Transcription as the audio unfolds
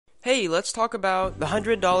Hey, let's talk about The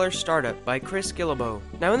 $100 Startup by Chris Guillebeau.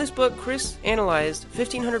 Now in this book, Chris analyzed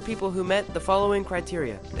 1,500 people who met the following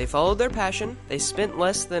criteria. They followed their passion, they spent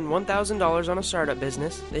less than $1,000 on a startup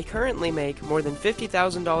business, they currently make more than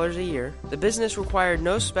 $50,000 a year, the business required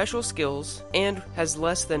no special skills, and has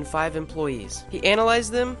less than 5 employees. He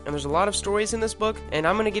analyzed them, and there's a lot of stories in this book, and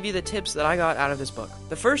I'm going to give you the tips that I got out of this book.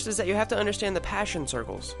 The first is that you have to understand the passion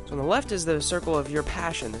circles. So on the left is the circle of your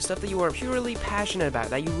passion, the stuff that you are purely passionate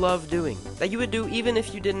about, that you love doing, that you would do even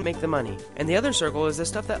if you didn't make the money. And the other circle is the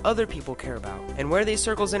stuff that other people care about. And where these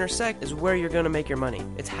circles intersect is where you're going to make your money.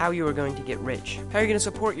 It's how you are going to get rich. How are you going to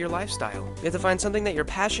support your lifestyle? You have to find something that you're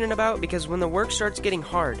passionate about, because when the work starts getting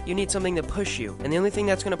hard, you need something to push you. And the only thing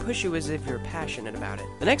that's going to push you is if you're passionate about it.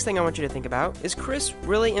 The next thing I want you to think about is Chris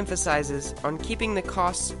really emphasizes on keeping the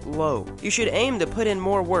costs low. You should aim to put in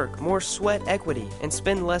more work, more sweat equity, and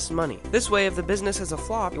spend less money. This way, if the business has a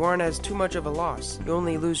flop, you aren't as too much of a loss. You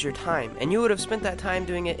only lose your time, and you would have spent that time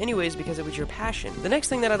doing it anyways because it was your passion. The next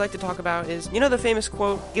thing that I'd like to talk about is, you know the famous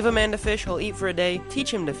quote, give a man to fish, he'll eat for a day,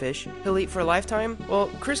 teach him to fish, he'll eat for a lifetime? Well,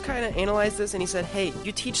 Chris kind of analyzed this and he said, hey,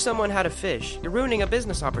 you teach someone how to fish, you're ruining a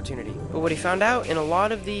business opportunity. But what he found out in a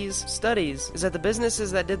lot of these studies is that the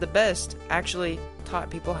businesses that did the best actually taught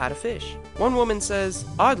people how to fish. One woman says,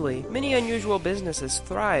 oddly, many unusual businesses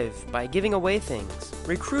thrive by giving away things,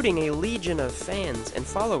 recruiting a legion of fans and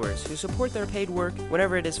followers who support their paid work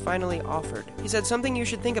whenever it is finally offered. He said something you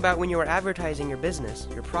should think about when you are advertising your business,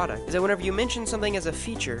 your product, is that whenever you mention something as a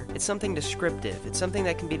feature, it's something descriptive, it's something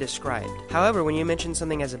that can be described. However, when you mention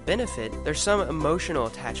something as a benefit, there's some emotional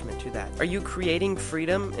attachment to that. Are you creating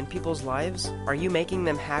freedom in people's lives? Are you making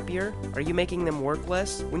them happier? Are you making them work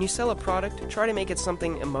less? When you sell a product, try to make it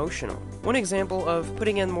something emotional. One example of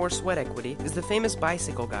putting in more sweat equity is the famous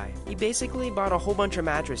bicycle guy. He basically bought a whole bunch of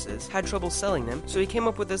mattresses, had trouble selling them, so he came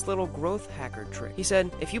up with this little growth hacker trick. He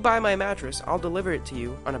said, if you buy my mattress, I'll deliver it to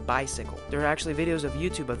you on a bicycle. There are actually videos of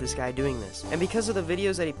YouTube of this guy doing this. And because of the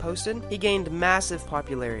videos that he posted, he gained massive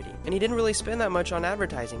popularity. And he didn't really spend that much on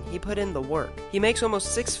advertising. He put in the work. He makes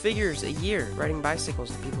almost 6 figures a year riding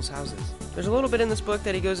bicycles to people's houses. There's a little bit in this book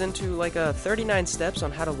that he goes into like 39 steps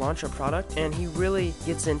on how to launch a product, and he really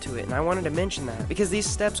gets into it, and I wanted to mention that because these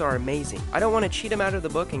steps are amazing. I don't want to cheat them out of the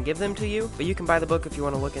book and give them to you, but you can buy the book if you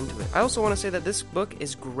want to look into it. I also want to say that this book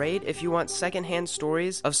is great if you want secondhand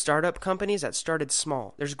stories of startup companies that started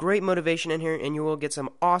small. There's great motivation in here, and you will get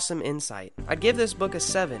some awesome insight. I'd give this book a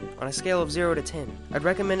 7 on a scale of 0 to 10. I'd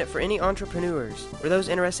recommend it for any entrepreneurs or those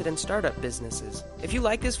interested in startup businesses. If you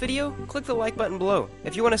like this video, click the like button below.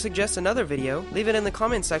 If you want to suggest another video, leave it in the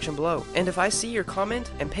comment section below. And if I see your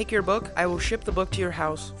comment and pick your book, I will ship the book to your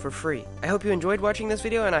house for free. I hope you enjoyed watching this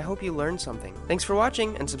video, and I hope you learned something. Thanks for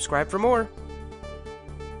watching, and subscribe for more.